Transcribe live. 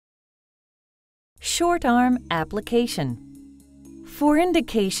Short arm application. For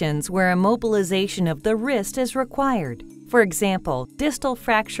indications where immobilization of the wrist is required, for example, distal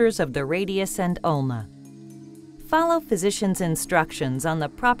fractures of the radius and ulna, follow physician's instructions on the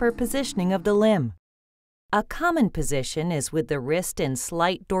proper positioning of the limb. A common position is with the wrist in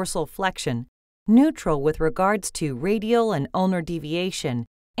slight dorsal flexion, neutral with regards to radial and ulnar deviation,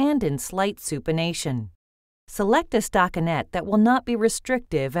 and in slight supination. Select a stockinette that will not be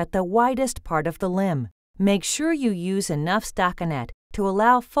restrictive at the widest part of the limb. Make sure you use enough stockinette to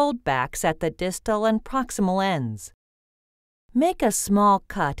allow foldbacks at the distal and proximal ends. Make a small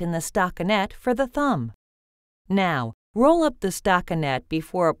cut in the stockinette for the thumb. Now, roll up the stockinette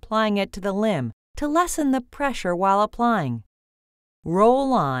before applying it to the limb to lessen the pressure while applying.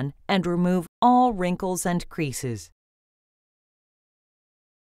 Roll on and remove all wrinkles and creases.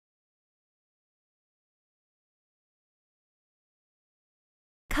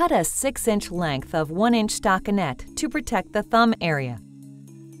 Cut a 6-inch length of 1-inch stockinette to protect the thumb area.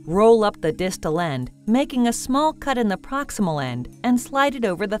 Roll up the distal end, making a small cut in the proximal end, and slide it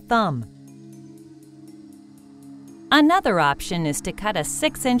over the thumb. Another option is to cut a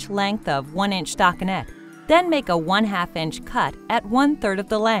 6-inch length of 1-inch stockinette, then make a 1/2-inch cut at 1/3 of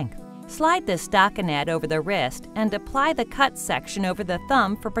the length. Slide the stockinette over the wrist and apply the cut section over the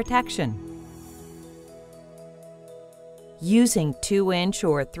thumb for protection. Using 2-inch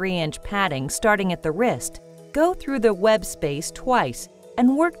or 3-inch padding starting at the wrist, go through the web space twice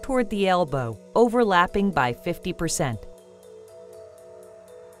and work toward the elbow, overlapping by 50%.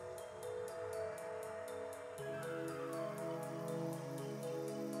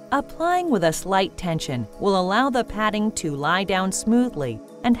 Applying with a slight tension will allow the padding to lie down smoothly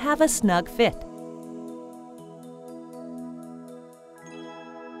and have a snug fit.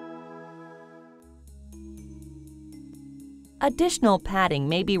 Additional padding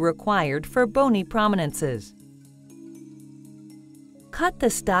may be required for bony prominences. Cut the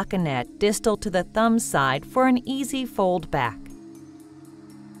stockinette distal to the thumb side for an easy fold back.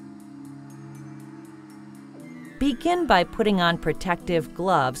 Begin by putting on protective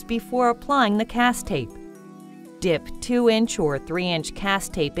gloves before applying the cast tape. Dip 2-inch or 3-inch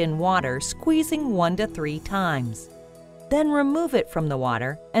cast tape in water, squeezing 1 to 3 times. Then remove it from the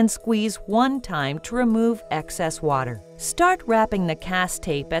water and squeeze 1 time to remove excess water. Start wrapping the cast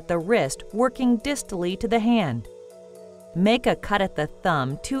tape at the wrist, working distally to the hand. Make a cut at the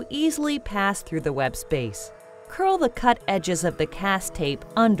thumb to easily pass through the web space. Curl the cut edges of the cast tape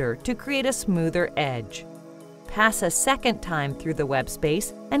under to create a smoother edge. Pass a second time through the web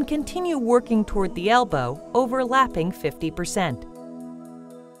space and continue working toward the elbow, overlapping 50%.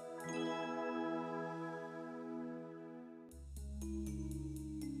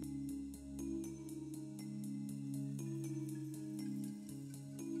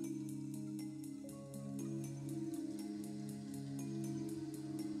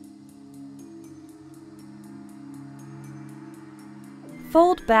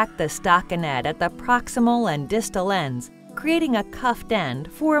 Fold back the stockinette at the proximal and distal ends, creating a cuffed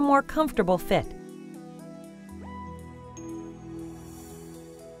end for a more comfortable fit.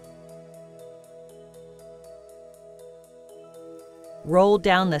 Roll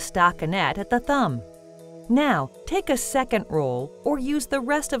down the stockinette at the thumb. Now, take a second roll or use the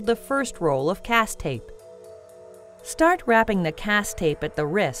rest of the first roll of cast tape. Start wrapping the cast tape at the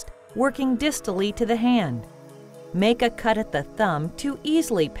wrist, working distally to the hand. Make a cut at the thumb to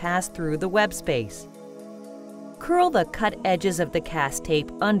easily pass through the web space. Curl the cut edges of the cast tape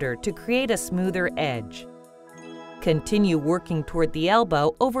under to create a smoother edge. Continue working toward the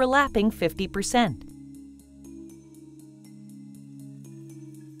elbow, overlapping 50%.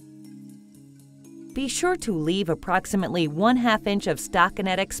 Be sure to leave approximately 1/2 inch of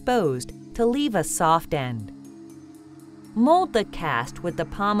stockinette exposed to leave a soft end. Mold the cast with the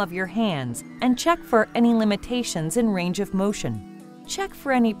palm of your hands and check for any limitations in range of motion. Check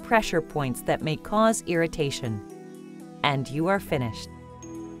for any pressure points that may cause irritation. And you are finished.